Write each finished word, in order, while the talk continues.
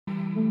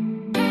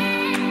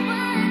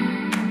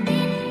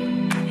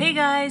Hey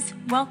guys,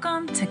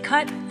 welcome to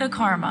Cut the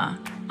Karma.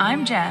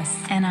 I'm Jess.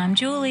 And I'm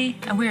Julie.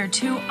 And we are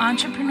two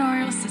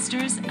entrepreneurial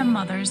sisters and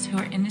mothers who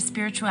are into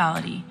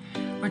spirituality.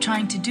 We're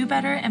trying to do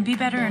better and be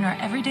better in our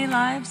everyday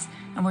lives,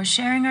 and we're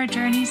sharing our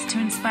journeys to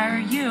inspire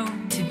you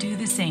to do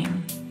the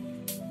same.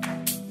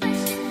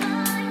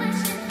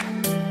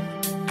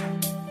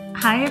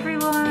 Hi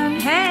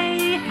everyone.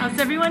 Hey, how's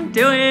everyone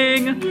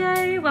doing?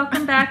 Yay,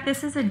 welcome back.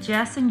 This is a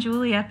Jess and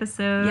Julie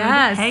episode.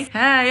 Yes.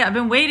 Hey, I've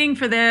been waiting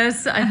for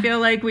this. I feel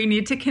like we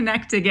need to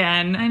connect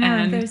again. I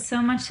know, there's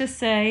so much to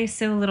say,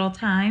 so little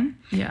time.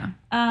 Yeah.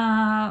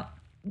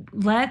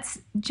 Let's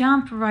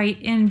jump right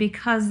in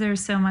because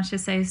there's so much to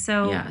say.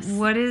 So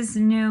What is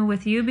new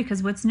with you?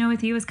 Because what's new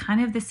with you is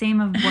kind of the same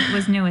of what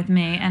was new with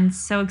me, and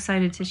so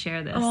excited to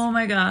share this. Oh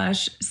my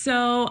gosh.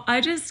 So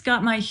I just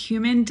got my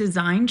human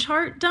design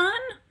chart done.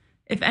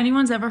 If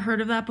anyone's ever heard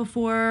of that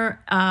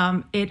before,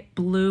 it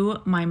blew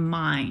my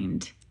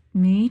mind.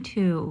 Me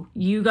too.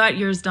 You got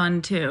yours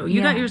done too.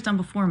 You got yours done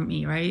before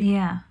me, right?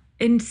 Yeah.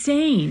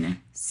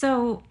 Insane.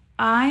 So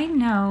I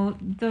know,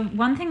 the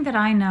one thing that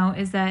I know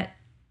is that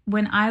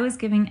when I was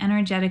giving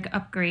energetic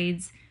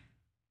upgrades,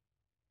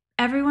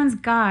 everyone's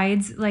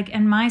guides,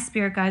 and my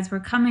spirit guides were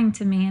coming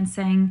to me and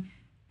saying,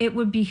 it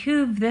would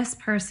behoove this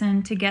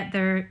person to get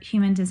their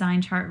human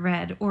design chart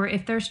read. Or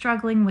if they're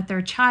struggling with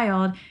their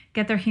child,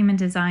 get their human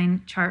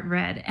design chart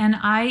read. And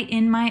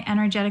in my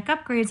energetic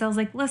upgrades, I was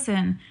like,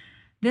 listen,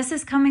 this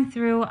is coming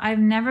through. I've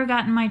never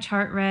gotten my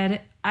chart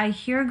read. I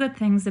hear good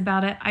things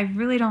about it. I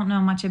really don't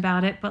know much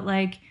about it, but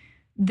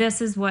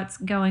this is what's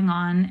going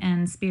on.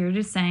 And Spirit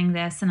is saying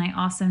this. And I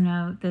also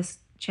know this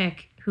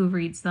chick who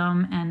reads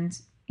them, and,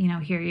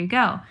 here you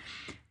go.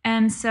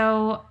 And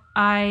so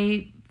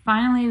I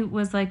finally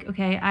was like,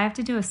 okay, I have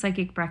to do a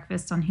psychic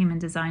breakfast on human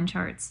design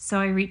charts. So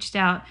I reached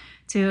out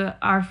to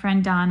our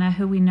friend Donna,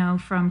 who we know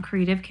from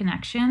Creative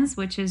Connections,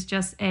 which is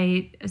just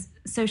a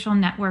social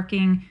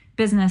networking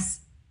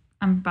business.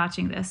 I'm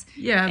botching this.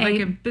 Yeah,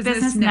 a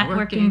business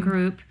networking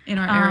group in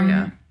our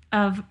area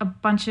of a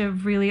bunch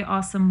of really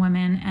awesome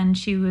women, and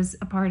she was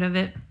a part of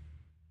it.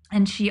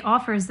 And she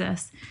offers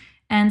this.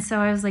 And so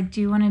I was like, do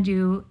you want to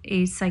do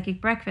a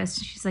psychic breakfast?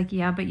 And she's like,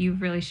 yeah, but you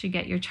really should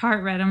get your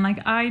chart read. I'm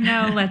like, I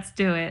know, let's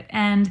do it.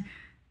 And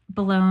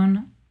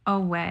blown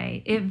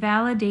away. It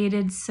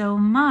validated so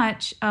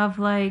much of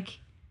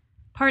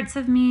parts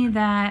of me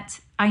that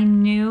I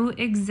knew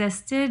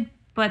existed,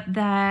 but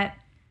that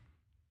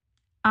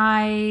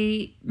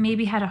I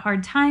maybe had a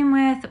hard time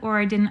with, or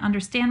I didn't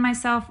understand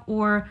myself,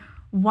 or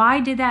why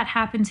did that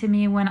happen to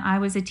me when I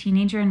was a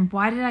teenager, and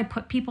why did I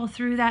put people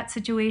through that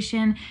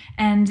situation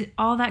and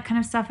all that kind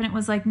of stuff? And it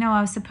was like, no,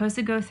 I was supposed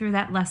to go through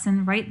that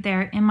lesson right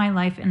there in my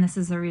life, and this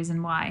is the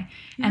reason why.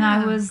 Yeah. And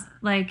I was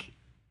like,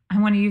 I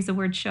want to use the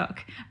word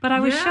shook, but I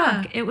was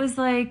shook. It was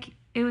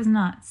it was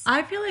nuts.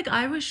 I feel like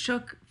I was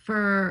shook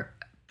for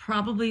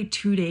probably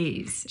 2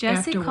 days.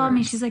 Jessie called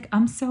me. She's like,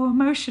 I'm so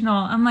emotional.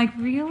 I'm like,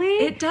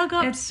 really? It dug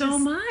up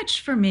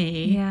much for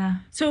me. Yeah.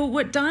 So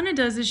what Donna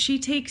does is she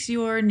takes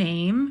your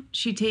name,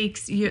 she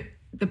takes the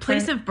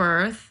place of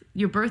birth,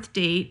 your birth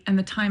date, and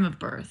the time of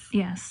birth.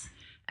 Yes.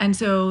 And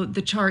so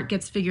the chart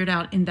gets figured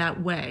out in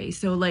that way.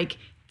 So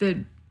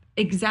the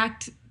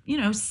exact,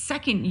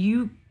 second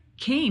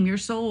your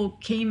soul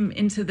came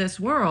into this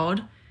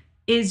world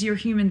is your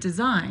human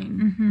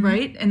design,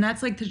 right? And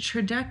that's the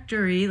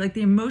trajectory,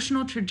 the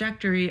emotional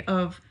trajectory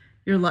of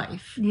your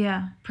life.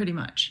 Yeah. Pretty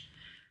much.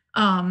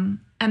 And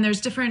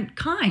there's different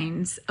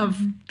kinds of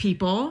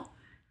people.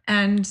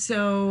 And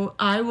so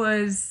I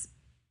was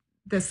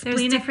There's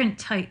different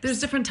types. There's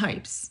different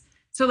types.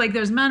 So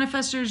there's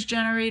manifestors,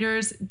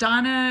 generators.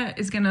 Donna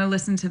is going to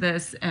listen to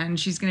this and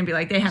she's going to be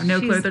like, they have no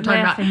clue what they're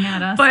talking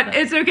about. At us, but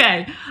it's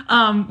okay.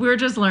 We're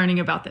just learning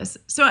about this.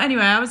 So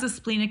anyway, I was a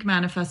splenic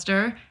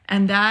manifestor,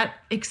 and that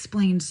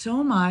explained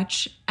so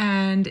much.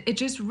 And it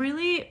just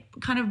really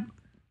kind of,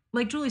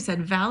 like Julie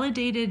said,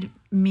 validated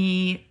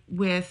me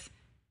with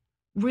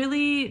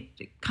really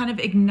kind of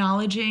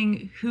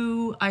acknowledging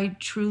who I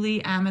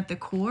truly am at the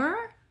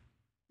core,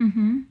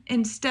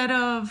 instead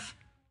of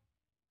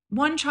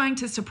trying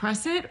to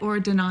suppress it or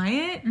deny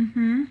it,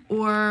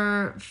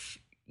 or,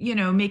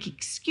 make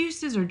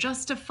excuses or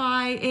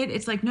justify it.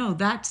 It's like, no,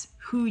 that's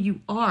who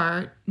you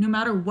are. No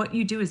matter what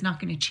you do is not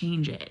going to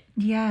change it.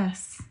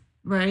 Yes.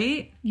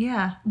 Right?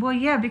 Yeah. Well,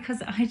 yeah,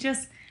 because I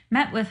just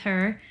met with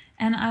her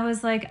and I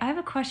was like, I have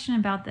a question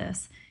about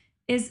this.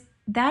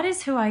 That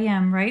is who I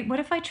am, right? What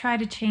if I try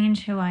to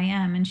change who I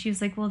am? And she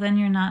was like, well, then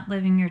you're not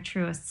living your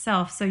truest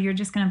self. So you're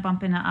just going to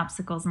bump into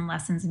obstacles and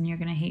lessons and you're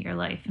going to hate your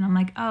life. And I'm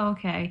like, oh,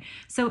 okay.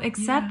 So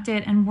accept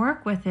it and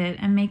work with it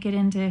and make it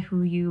into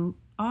who you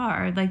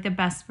are, the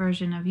best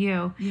version of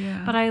you.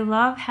 Yeah. But I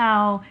love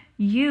how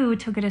you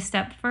took it a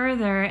step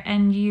further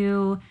and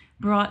you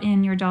brought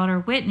in your daughter,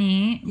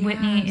 Whitney. Yes.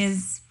 Whitney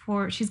is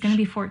she's going to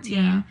be 14.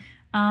 Yeah.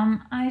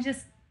 I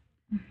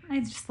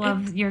just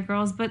love your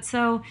girls. But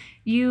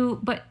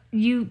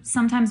you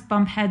sometimes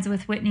bump heads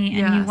with Whitney,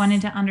 and you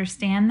wanted to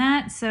understand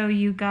that. So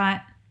you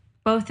got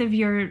both of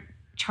your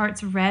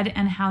charts read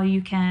and how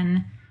you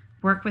can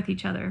work with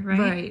each other, right?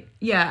 Right.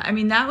 Yeah. I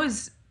mean, that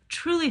was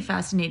truly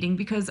fascinating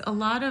because a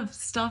lot of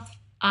stuff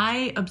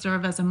I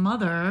observe as a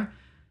mother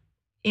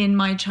in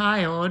my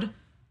child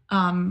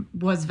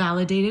was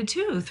validated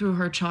too through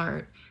her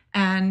chart.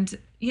 And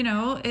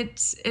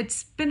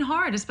it's been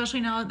hard,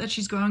 especially now that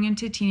she's growing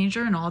into a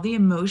teenager and all the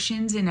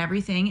emotions and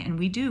everything. And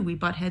we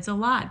butt heads a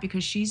lot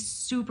because she's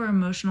super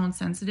emotional and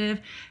sensitive,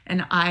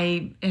 and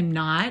I am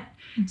not.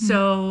 Mm-hmm.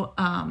 So,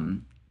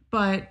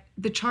 but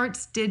the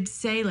charts did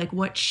say like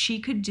what she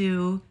could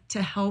do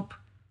to help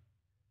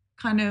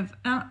kind of,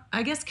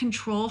 I guess,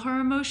 control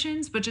her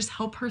emotions, but just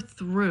help her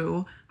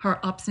through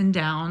her ups and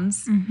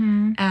downs.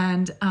 Mm-hmm.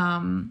 And,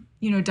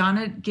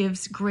 Donna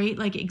gives great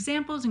like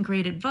examples and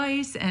great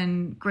advice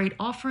and great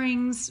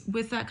offerings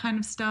with that kind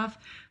of stuff.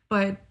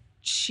 But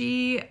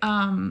she,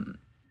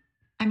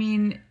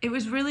 it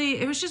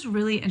was just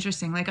really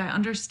interesting. Like I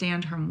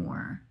understand her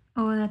more.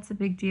 Oh, that's a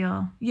big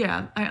deal.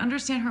 Yeah, I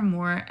understand her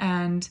more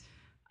and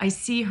I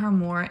see her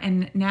more.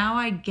 And now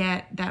I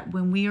get that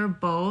when we are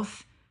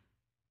both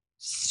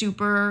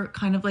super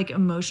kind of like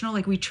emotional,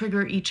 like we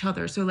trigger each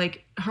other. So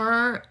like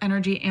her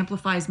energy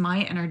amplifies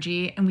my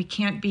energy and we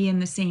can't be in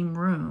the same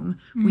room.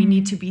 We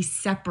need to be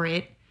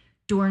separate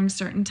during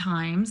certain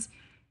times.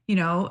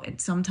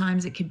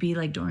 Sometimes it could be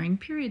like during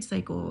period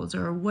cycles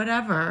or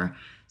whatever.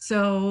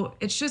 So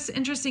it's just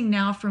interesting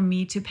now for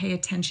me to pay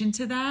attention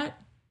to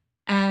that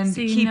and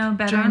so you keep know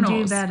better journals.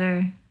 and do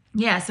better.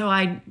 Yeah, so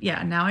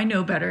now I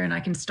know better and I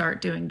can start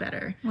doing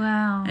better.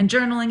 Wow. And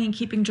journaling and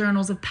keeping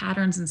journals of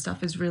patterns and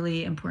stuff is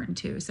really important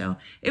too. So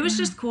it was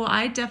just cool.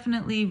 I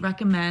definitely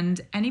recommend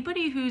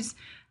anybody who's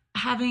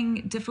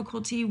having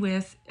difficulty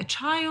with a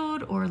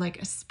child or like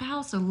a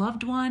spouse, a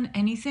loved one,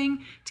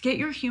 anything, to get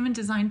your human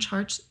design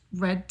charts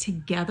read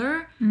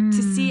together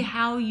to see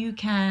how you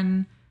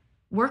can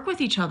work with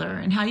each other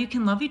and how you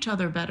can love each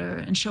other better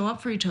and show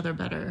up for each other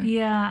better.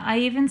 Yeah, I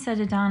even said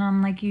to Donna,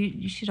 I'm like,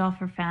 you should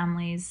offer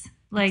families.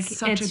 Like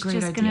Such a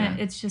great idea.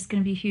 It's just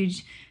gonna be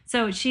huge.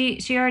 So she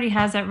already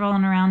has that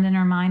rolling around in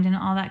her mind and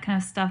all that kind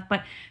of stuff.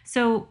 But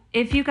so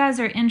if you guys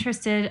are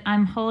interested,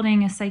 I'm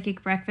holding a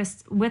psychic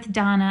breakfast with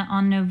Donna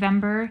on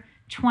November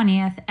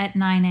 20th at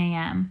 9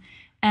 a.m.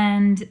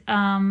 And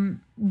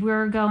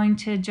we're going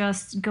to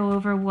just go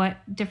over what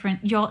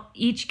you'll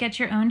each get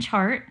your own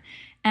chart.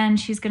 And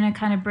she's going to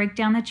kind of break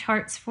down the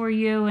charts for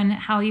you and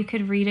how you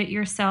could read it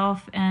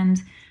yourself.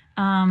 And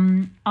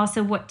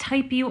also what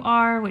type you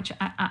are, which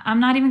I'm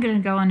not even going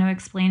to go into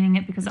explaining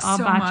it because I'll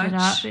botch it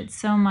up. It's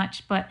so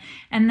much.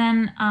 And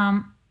then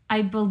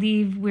I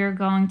believe we're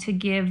going to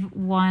give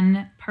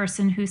one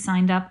person who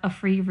signed up a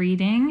free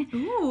reading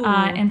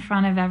in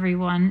front of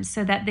everyone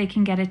so that they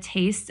can get a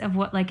taste of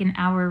what like an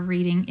hour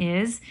reading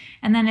is.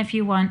 And then if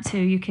you want to,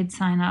 you could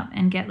sign up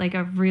and get like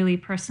a really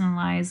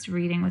personalized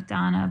reading with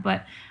Donna.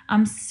 But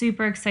I'm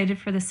super excited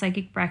for the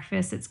psychic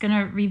breakfast. It's going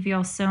to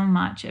reveal so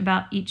much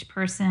about each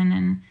person,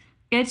 and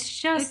it's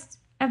just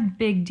a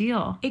big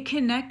deal. It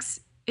connects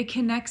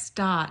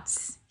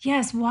dots.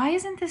 Yes. Why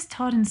isn't this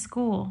taught in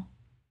school?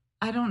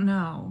 I don't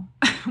know.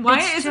 Why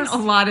isn't a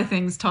lot of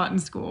things taught in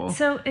school?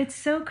 So it's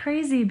so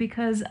crazy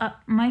because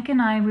Mike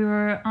and I, we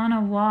were on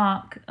a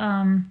walk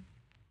the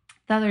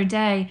other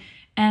day,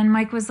 and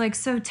Mike was like,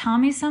 so tell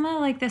me some of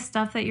like the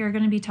stuff that you're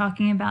going to be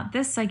talking about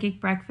this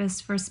psychic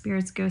breakfast for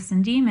spirits, ghosts,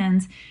 and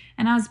demons.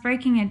 And I was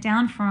breaking it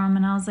down for him,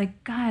 and I was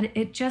like, God,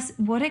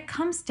 what it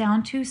comes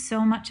down to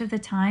so much of the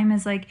time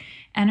is like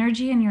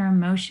energy and your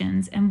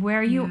emotions, and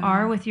where you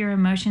are with your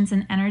emotions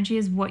and energy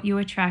is what you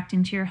attract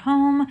into your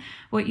home,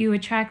 what you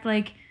attract,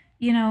 like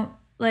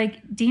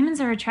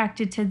demons are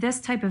attracted to this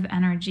type of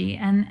energy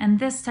and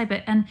this type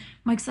of, and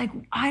Mike's like,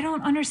 I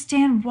don't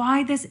understand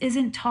why this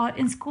isn't taught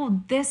in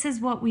school. This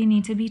is what we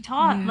need to be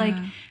taught.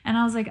 Yeah. And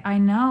I was like, I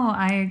know,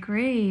 I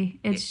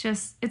agree.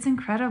 It's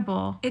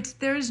incredible.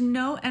 There's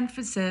no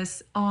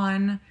emphasis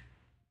on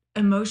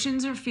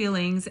emotions or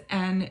feelings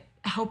and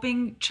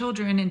helping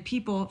children and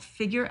people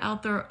figure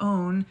out their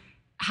own,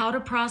 how to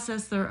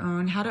process their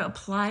own, how to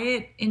apply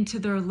it into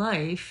their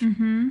life.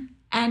 Mm-hmm.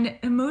 And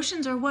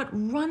emotions are what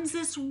runs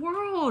this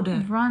world.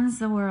 Runs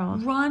the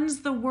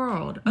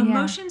world. Yeah.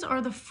 Emotions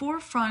are the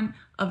forefront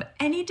of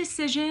any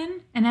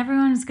decision. And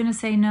everyone's going to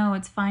say, no,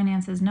 it's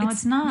finances. No,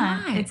 it's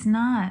not. It's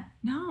not.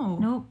 No.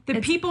 Nope.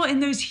 The people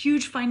in those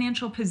huge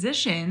financial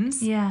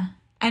positions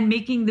and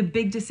making the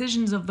big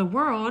decisions of the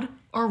world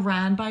are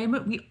ran by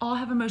we all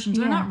have emotions.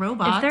 They're not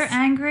robots. If they're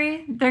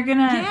angry, they're going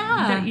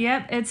to...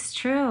 Yep, it's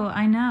true.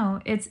 I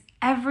know. It's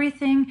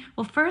everything.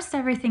 Well, first,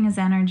 everything is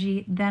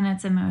energy. Then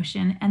it's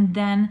emotion. And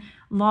then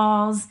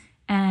laws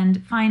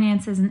and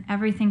finances and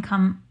everything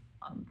come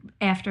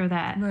after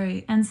that.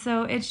 Right. And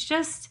so it's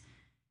just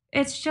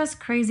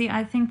crazy.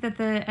 I think that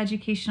the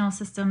educational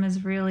system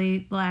is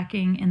really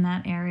lacking in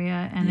that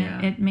area.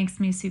 And it makes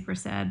me super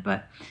sad.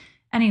 But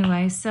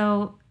anyway,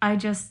 so I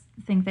just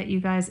think that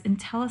you guys... And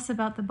tell us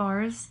about the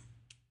bars.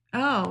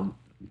 Oh,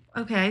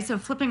 okay, so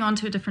flipping on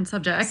to a different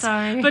subject.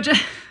 Sorry. But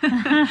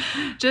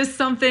just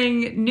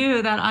something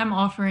new that I'm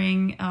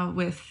offering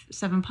with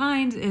Seven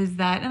Pines is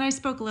that, and I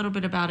spoke a little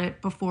bit about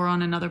it before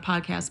on another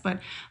podcast, but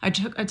I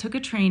took a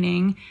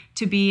training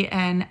to be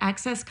an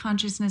Access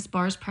Consciousness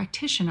Bars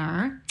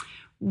practitioner,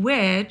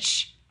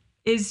 which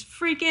is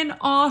freaking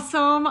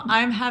awesome.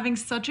 I'm having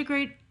such a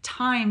great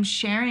time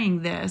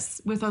sharing this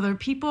with other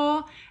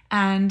people,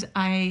 and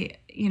I,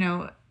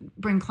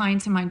 bring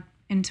clients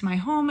into my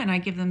home and I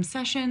give them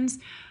sessions.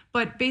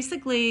 But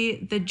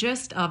basically, the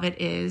gist of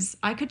it is,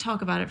 I could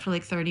talk about it for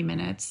like 30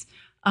 minutes.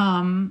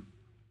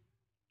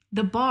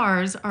 The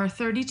bars are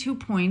 32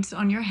 points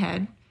on your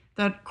head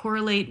that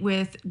correlate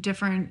with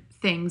different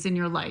things in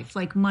your life,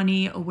 like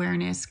money,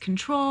 awareness,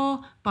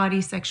 control,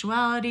 body,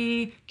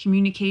 sexuality,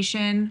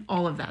 communication,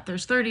 all of that.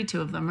 There's 32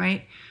 of them,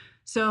 right?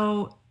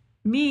 So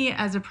me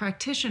as a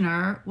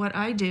practitioner, what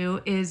I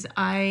do is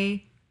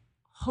I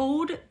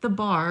hold the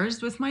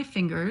bars with my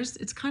fingers.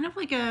 It's kind of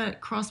like a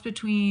cross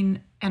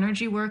between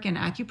energy work and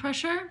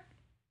acupressure,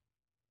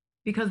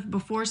 because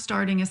before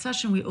starting a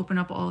session, we open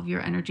up all of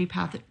your energy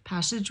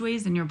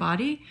passageways in your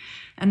body,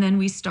 and then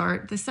we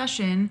start the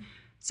session.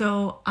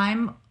 So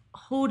I'm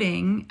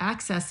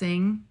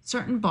accessing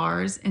certain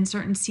bars in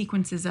certain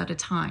sequences at a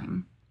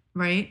time,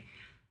 right?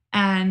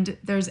 And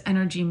there's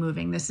energy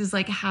moving. This is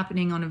like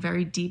happening on a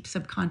very deep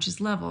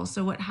subconscious level.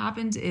 So what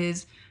happens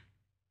is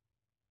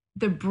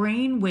the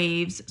brain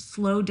waves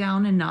slow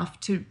down enough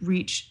to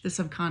reach the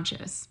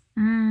subconscious.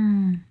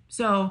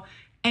 So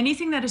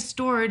anything that is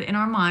stored in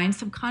our mind,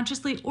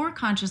 subconsciously or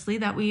consciously,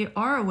 that we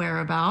are aware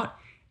about,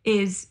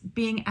 is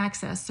being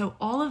accessed. So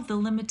all of the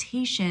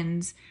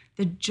limitations,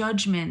 the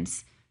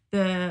judgments,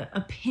 the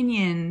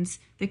opinions,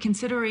 the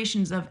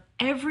considerations of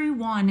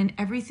everyone and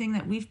everything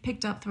that we've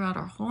picked up throughout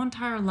our whole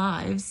entire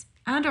lives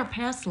and our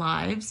past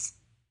lives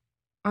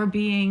are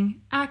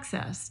being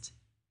accessed,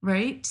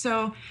 right?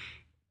 So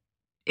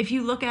if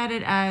you look at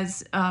it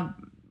as,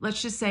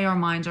 let's just say our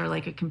minds are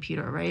like a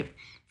computer, right?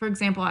 For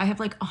example, I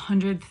have like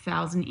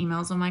 100,000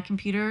 emails on my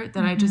computer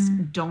that I just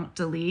don't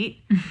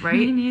delete, right?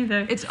 Me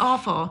neither. It's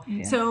awful.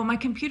 Yeah. So my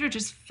computer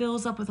just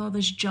fills up with all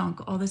this junk,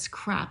 all this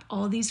crap,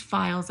 all these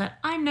files that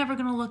I'm never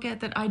going to look at,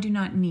 that I do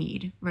not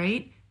need,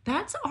 right?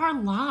 That's our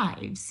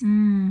lives.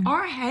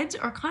 Our heads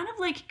are kind of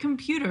like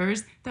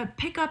computers that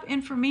pick up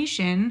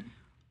information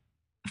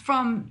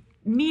from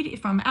media,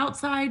 from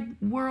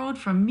outside world,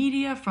 from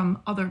media,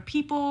 from other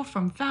people,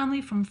 from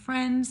family, from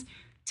friends,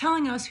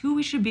 telling us who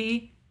we should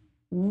be,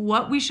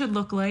 what we should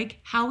look like,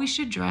 how we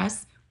should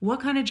dress, what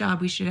kind of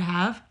job we should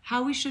have,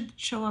 how we should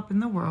show up in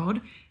the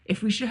world,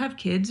 if we should have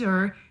kids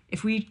or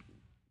if we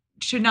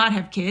should not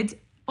have kids,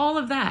 all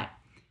of that.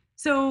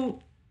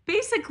 So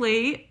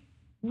basically,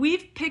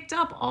 we've picked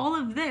up all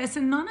of this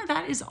and none of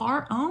that is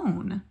our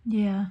own.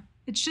 Yeah.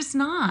 It's just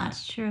not.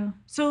 That's true.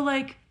 So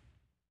like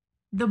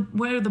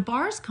where the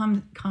bars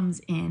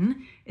comes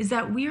in is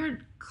that we're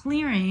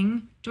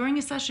clearing, during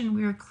a session,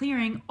 we are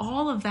clearing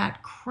all of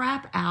that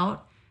crap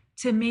out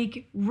to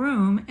make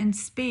room and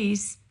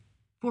space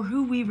for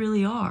who we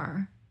really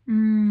are,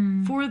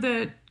 for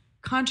the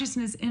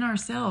consciousness in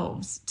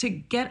ourselves, to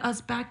get us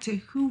back to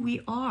who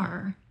we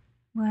are.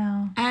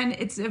 Wow. And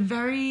it's a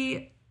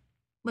very,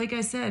 like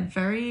I said,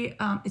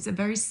 it's a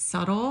very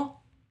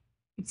subtle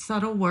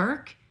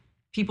work.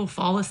 People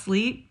fall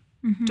asleep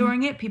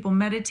during it. People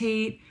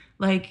meditate.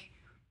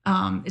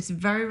 It's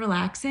very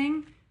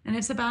relaxing, and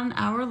it's about an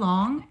hour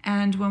long.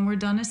 And when we're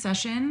done a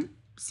session,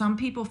 some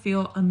people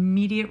feel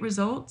immediate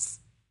results.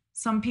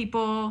 Some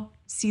people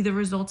see the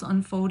results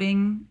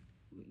unfolding,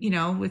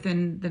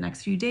 within the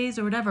next few days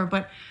or whatever.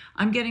 But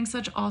I'm getting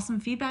such awesome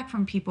feedback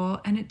from people,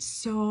 and it's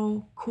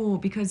so cool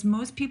because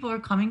most people are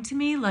coming to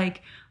me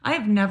like, I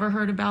have never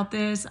heard about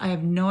this. I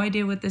have no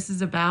idea what this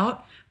is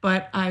about,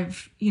 but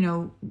I've,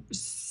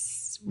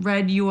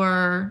 read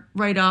your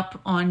write-up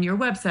on your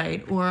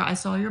website, or I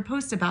saw your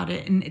post about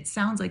it and it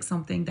sounds like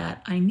something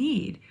that I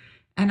need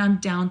and I'm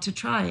down to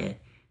try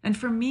it. And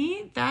for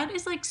me, that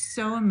is like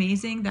so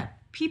amazing that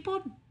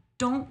people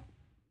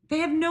they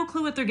have no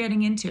clue what they're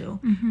getting into.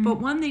 But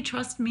one, they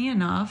trust me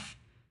enough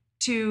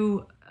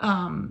to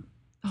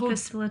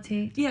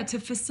facilitate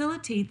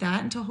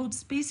that and to hold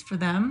space for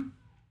them.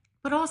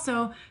 But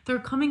also they're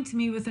coming to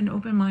me with an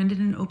open mind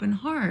and an open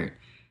heart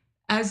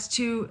as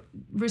to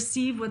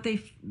receive what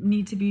they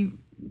need to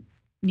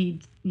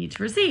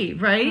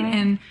receive,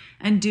 right?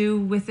 And do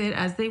with it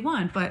as they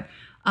want. But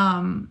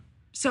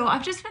so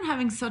I've just been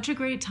having such a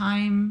great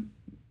time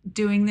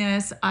doing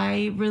this.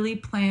 I really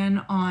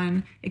plan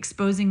on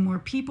exposing more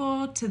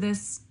people to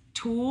this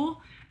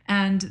tool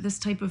and this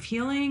type of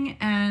healing.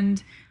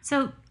 And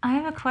so I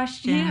have a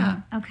question.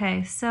 Yeah.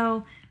 Okay,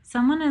 so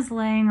someone is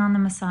laying on the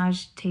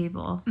massage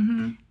table,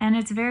 and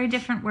it's very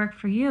different work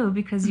for you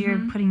because you're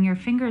putting your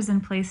fingers in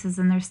places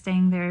and they're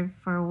staying there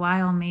for a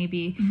while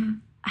maybe.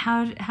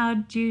 How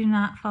do you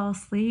not fall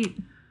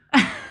asleep?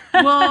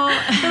 Well,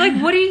 They're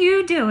like, what are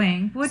you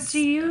doing? What do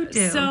you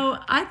do? So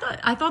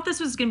I thought this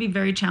was going to be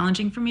very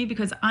challenging for me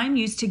because I'm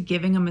used to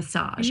giving a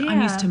massage.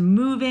 I'm used Yeah. to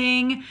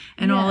moving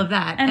and all Yeah. of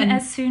that. And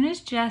as soon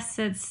as Jess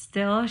sits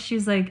still,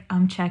 she's like,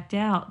 I'm checked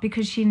out,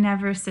 because she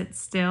never sits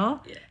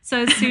still.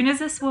 So as soon as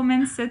this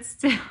woman sits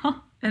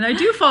still, and I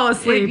do fall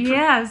asleep.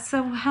 yeah.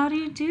 So how do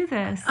you do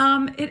this?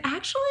 It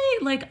actually,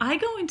 like, I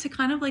go into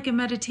kind of like a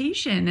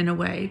meditation in a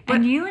way, but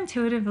And you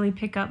intuitively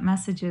pick up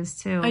messages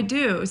too. I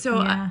do.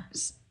 So Yeah.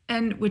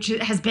 and which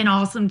has been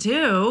awesome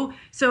too.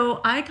 So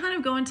I kind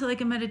of go into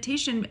like a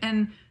meditation,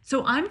 and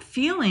so I'm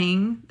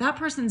feeling that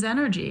person's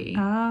energy.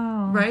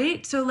 Oh.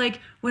 Right? So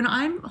like when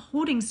I'm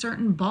holding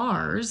certain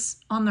bars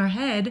on their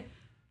head,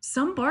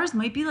 some bars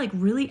might be like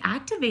really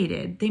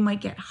activated. They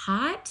might get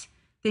hot,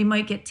 they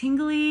might get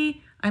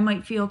tingly. I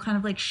might feel kind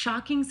of like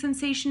shocking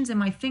sensations in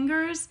my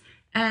fingers.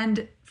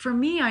 And for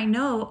me, I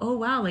know, oh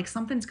wow, like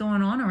something's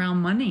going on around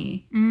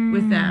money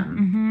with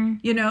them.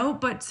 You know?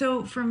 But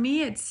so for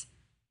me, it's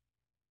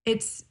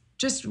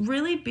just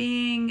really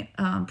being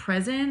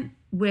present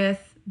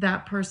with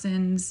that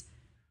person's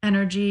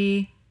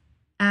energy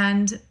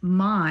and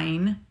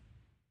mine.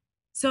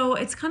 So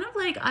it's kind of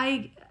like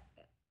I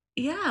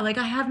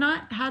have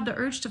not had the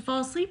urge to fall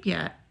asleep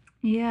yet.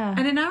 Yeah.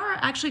 And an hour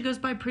actually goes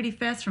by pretty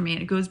fast for me.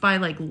 And it goes by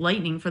like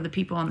lightning for the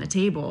people on the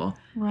table.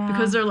 Wow.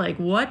 Because they're like,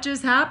 what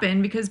just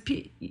happened? Because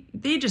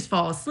they just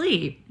fall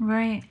asleep.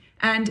 Right.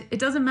 And it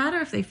doesn't matter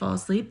if they fall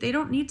asleep. They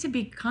don't need to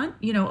be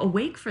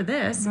awake for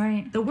this.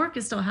 Right. The work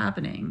is still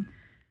happening.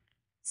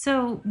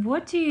 So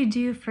what do you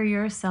do for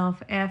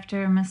yourself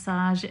after a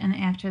massage and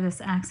after this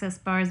access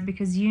bars?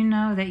 Because you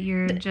know that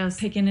you're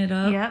just picking it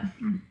up. Yep.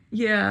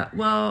 Yeah.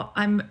 Well,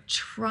 I'm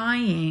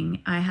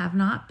trying. I have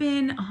not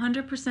been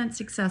 100%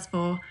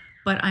 successful,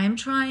 but I am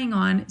trying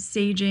on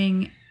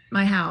saging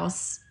my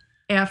house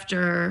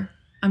after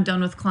I'm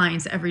done with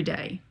clients every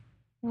day.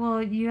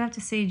 Well, you have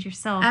to sage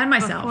yourself and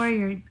myself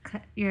before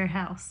your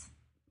house.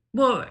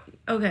 Well,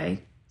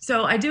 okay.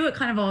 So I do it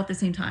kind of all at the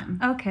same time.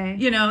 Okay.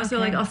 So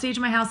like I'll sage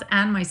my house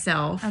and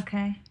myself.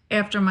 Okay.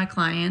 After my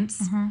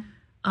clients.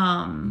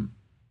 And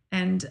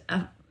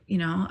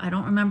I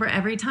don't remember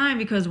every time,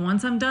 because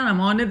once I'm done, I'm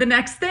on to the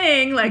next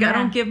thing. Like I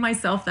don't give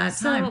myself that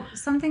time. So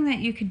something that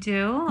you could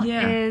do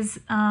Yeah. is,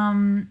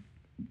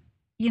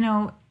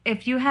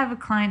 if you have a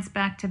clients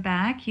back to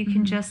back, you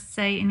can just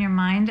say in your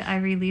mind, I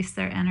release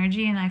their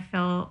energy and I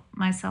fill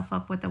myself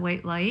up with a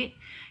white light.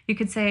 You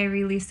could say I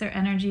release their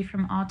energy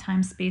from all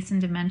time, space, and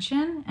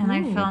dimension, and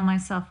I fill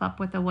myself up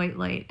with a white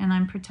light, and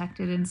I'm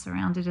protected and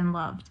surrounded and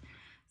loved.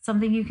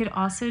 Something you could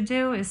also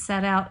do is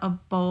set out a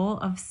bowl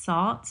of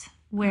salt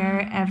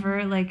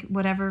wherever, like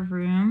whatever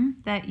room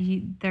that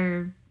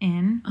they're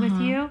in with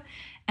you.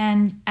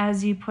 And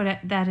as you put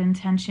that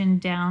intention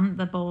down,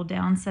 the bowl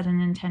down, set an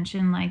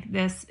intention like,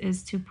 this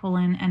is to pull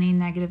in any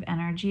negative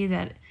energy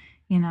that,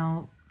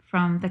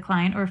 from the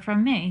client or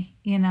from me,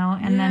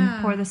 and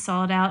then pour the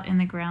salt out in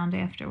the ground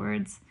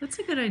afterwards. That's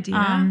a good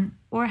idea.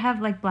 Or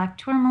have like black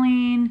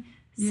tourmaline,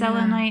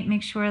 selenite.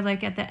 Make sure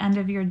like at the end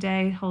of your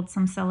day, hold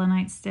some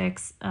selenite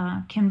sticks.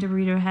 Kim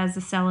DeRito has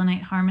the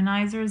selenite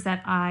harmonizers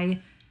that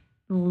I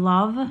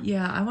love.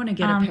 Yeah, I want to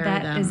get a pair of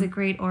them. That is a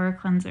great aura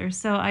cleanser.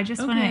 So I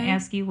just want to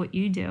ask you what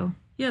you do.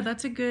 Yeah,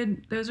 those are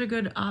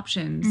good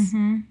options.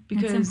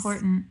 Because it's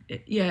important.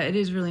 It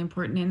is really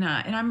important. And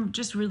I'm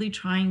just really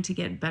trying to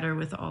get better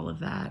with all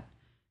of that,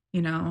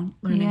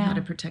 learning how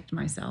to protect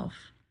myself.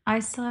 I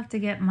still have to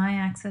get my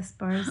access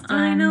bars done.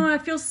 I know. I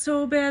feel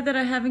so bad that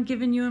I haven't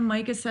given you and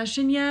Mike a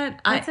session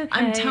yet. That's okay.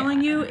 I'm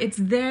telling you, it's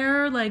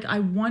there. Like, I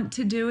want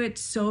to do it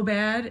so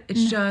bad.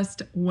 It's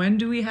just, when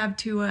do we have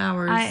 2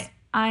 hours?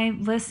 I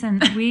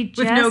listen, we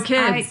with no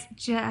kids.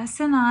 Jess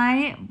and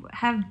I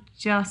have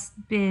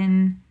just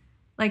been,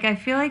 like, I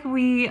feel like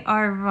we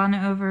are run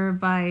over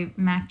by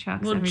Mack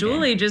trucks. Well, every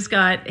Julie day. just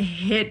got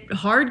hit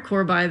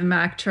hardcore by the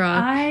Mack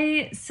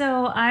truck.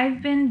 So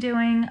I've been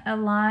doing a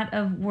lot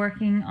of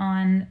working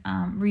on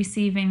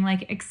receiving,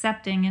 like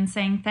accepting and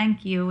saying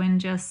thank you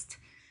and just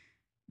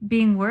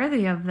being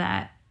worthy of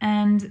that.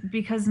 And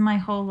because my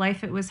whole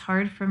life it was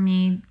hard for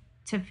me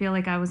to feel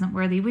like I wasn't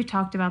worthy. We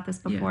talked about this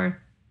before. Yeah.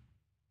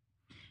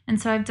 And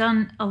so I've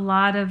done a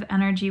lot of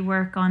energy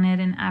work on it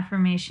and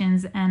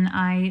affirmations. And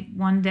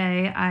one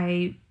day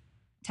I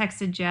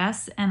texted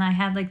Jess and I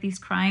had like these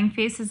crying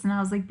faces and I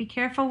was like, be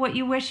careful what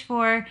you wish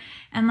for.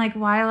 And like,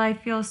 while I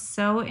feel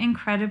so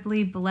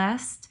incredibly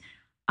blessed,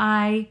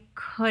 I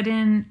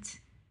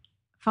couldn't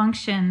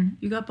function.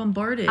 You got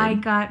bombarded. I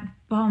got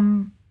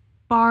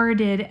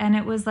bombarded. And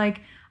it was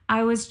like,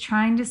 I was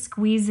trying to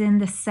squeeze in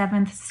the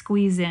 7th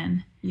squeeze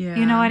in. Yeah.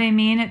 You know what I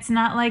mean? It's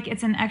not like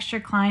it's an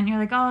extra client. You're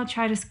like, oh, I'll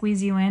try to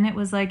squeeze you in. It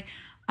was like,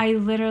 I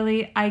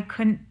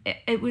couldn't,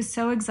 it was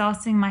so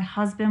exhausting. My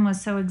husband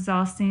was so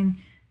exhausted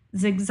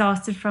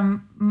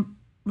from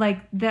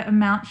like the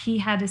amount he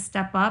had to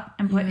step up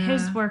and put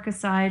his work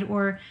aside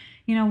or,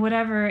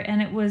 whatever.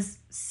 And it was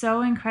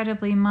so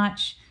incredibly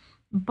much.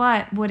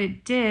 But what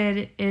it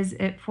did is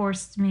it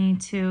forced me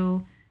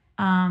to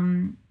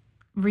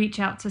reach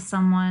out to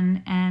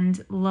someone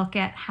and look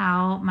at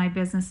how my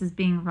business is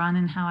being run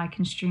and how I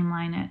can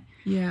streamline it.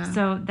 Yeah.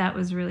 So that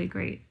was really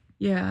great.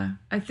 Yeah.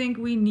 I think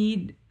we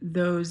need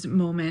those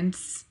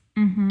moments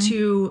Mm-hmm.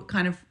 to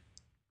kind of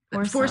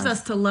force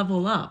us to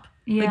level up.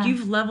 Yeah. Like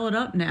you've leveled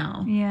up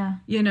now. Yeah.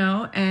 You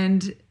know,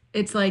 and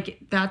it's like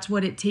that's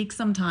what it takes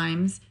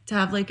sometimes to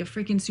have like a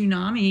freaking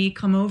tsunami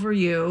come over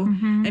you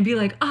Mm-hmm. and be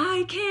like,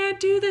 I can't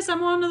do this.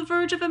 I'm on the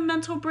verge of a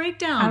mental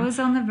breakdown. I was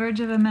on the verge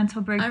of a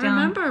mental breakdown. I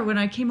remember when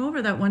I came over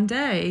that one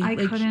day. I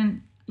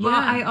couldn't. Well,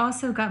 I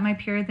also got my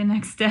period the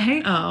next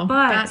day. Oh,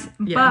 but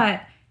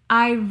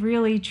I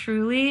really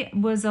truly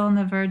was on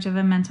the verge of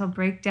a mental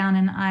breakdown,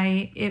 and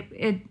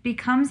it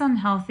becomes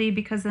unhealthy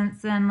because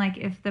then like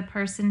if the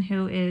person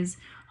who is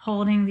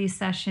holding these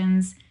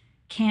sessions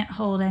can't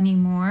hold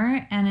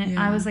anymore, and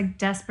I was like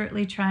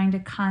desperately trying to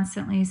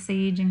constantly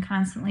sage and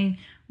constantly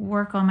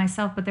work on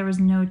myself, but there was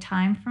no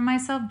time for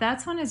myself.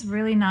 That's when it's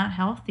really not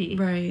healthy.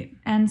 Right.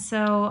 And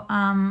so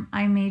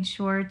I made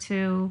sure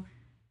to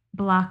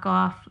block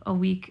off a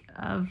week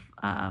of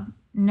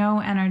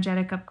no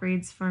energetic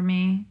upgrades for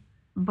me,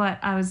 but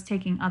I was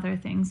taking other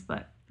things.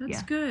 But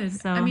that's good.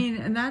 So I mean,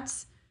 and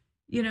that's,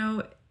 you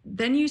know,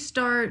 then you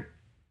start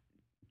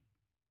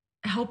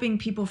helping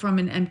people from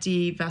an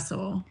empty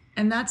vessel,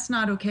 and that's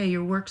not okay.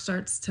 Your work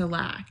starts to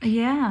lack.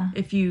 Yeah.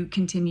 If you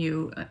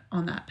continue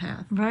on that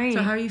path. Right.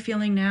 So how are you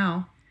feeling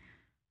now?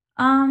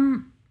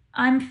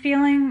 I'm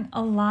feeling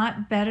a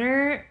lot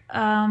better.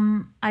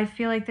 I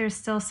feel like there's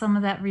still some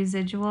of that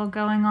residual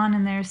going on,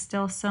 and there's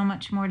still so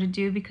much more to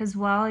do because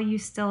while you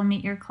still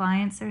meet your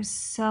clients, there's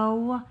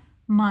so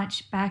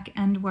much back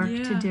end work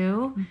to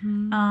do.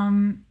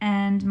 Mm-hmm.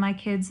 And my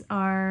kids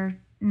are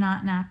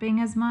not napping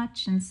as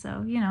much, and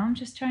so I'm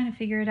just trying to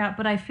figure it out.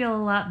 But I feel a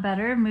lot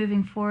better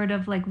moving forward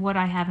of like what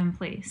I have in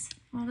place.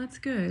 Well, that's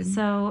good.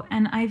 So,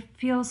 and I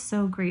feel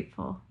so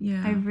grateful.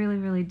 Yeah, I really,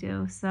 really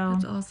do. So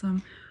that's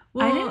awesome.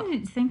 Well, I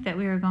didn't think that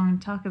we were going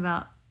to talk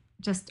about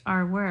just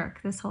our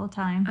work this whole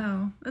time.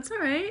 Oh, that's all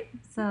right.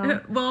 So,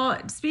 well,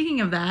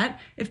 speaking of that,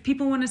 if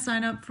people want to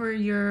sign up for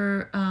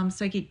your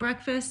psychic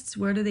breakfasts,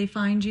 where do they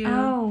find you?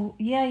 Oh,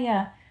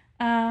 yeah.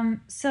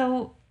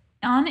 So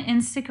on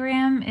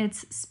Instagram,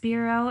 it's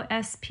Spiro,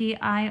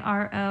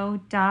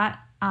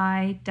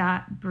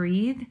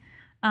 SPIRO.I.breathe.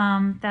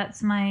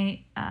 That's my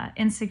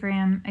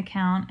Instagram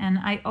account, and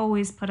I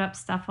always put up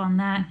stuff on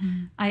that.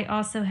 Mm-hmm. I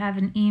also have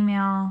an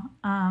email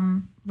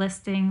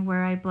listing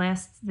where I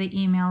blast the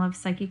email of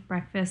Psychic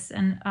Breakfast.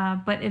 And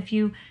but if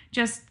you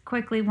just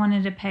quickly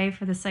wanted to pay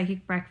for the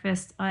Psychic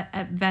Breakfast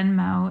at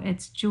Venmo,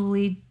 it's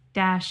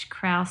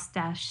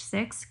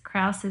Julie-Kraus-6.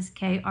 Kraus is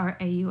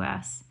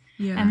Kraus.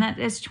 Yeah. And that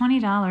is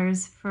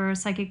 $20 for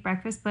Psychic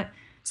Breakfast, but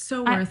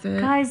so worth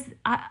it, guys.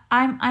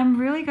 I'm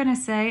really gonna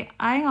say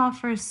I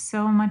offer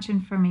so much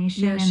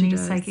information in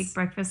these psychic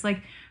breakfasts.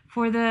 Like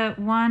for the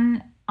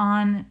one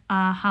on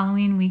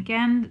Halloween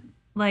weekend,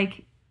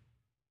 like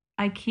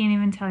I can't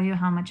even tell you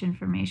how much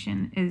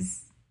information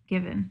is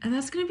given, and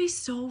that's gonna be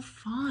so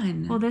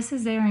fun. Well, this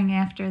is airing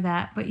after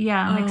that, but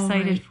yeah, I'm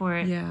excited for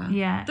it.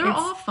 Yeah, they're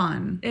all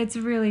fun. It's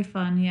really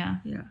fun. Yeah.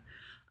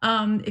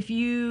 If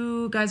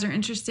you guys are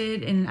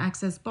interested in an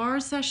Access Bar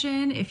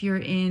session, if you're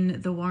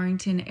in the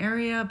Warrington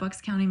area, Bucks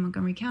County,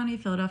 Montgomery County,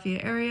 Philadelphia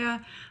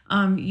area,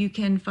 you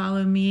can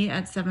follow me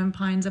at Seven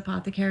Pines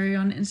Apothecary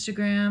on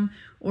Instagram,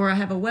 or I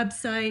have a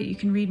website. You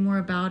can read more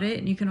about it,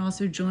 and you can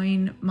also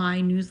join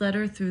my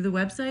newsletter through the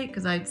website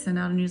because I send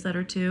out a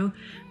newsletter too.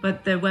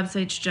 But the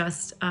website's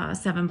just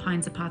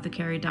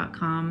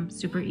sevenpinesapothecary.com.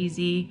 Super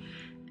easy,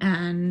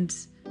 and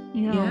a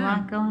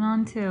lot going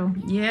on too.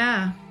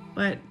 Yeah.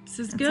 But this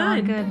is good.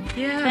 All good.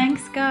 Yeah.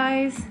 Thanks,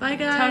 guys. Bye,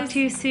 guys. Talk to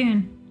you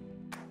soon.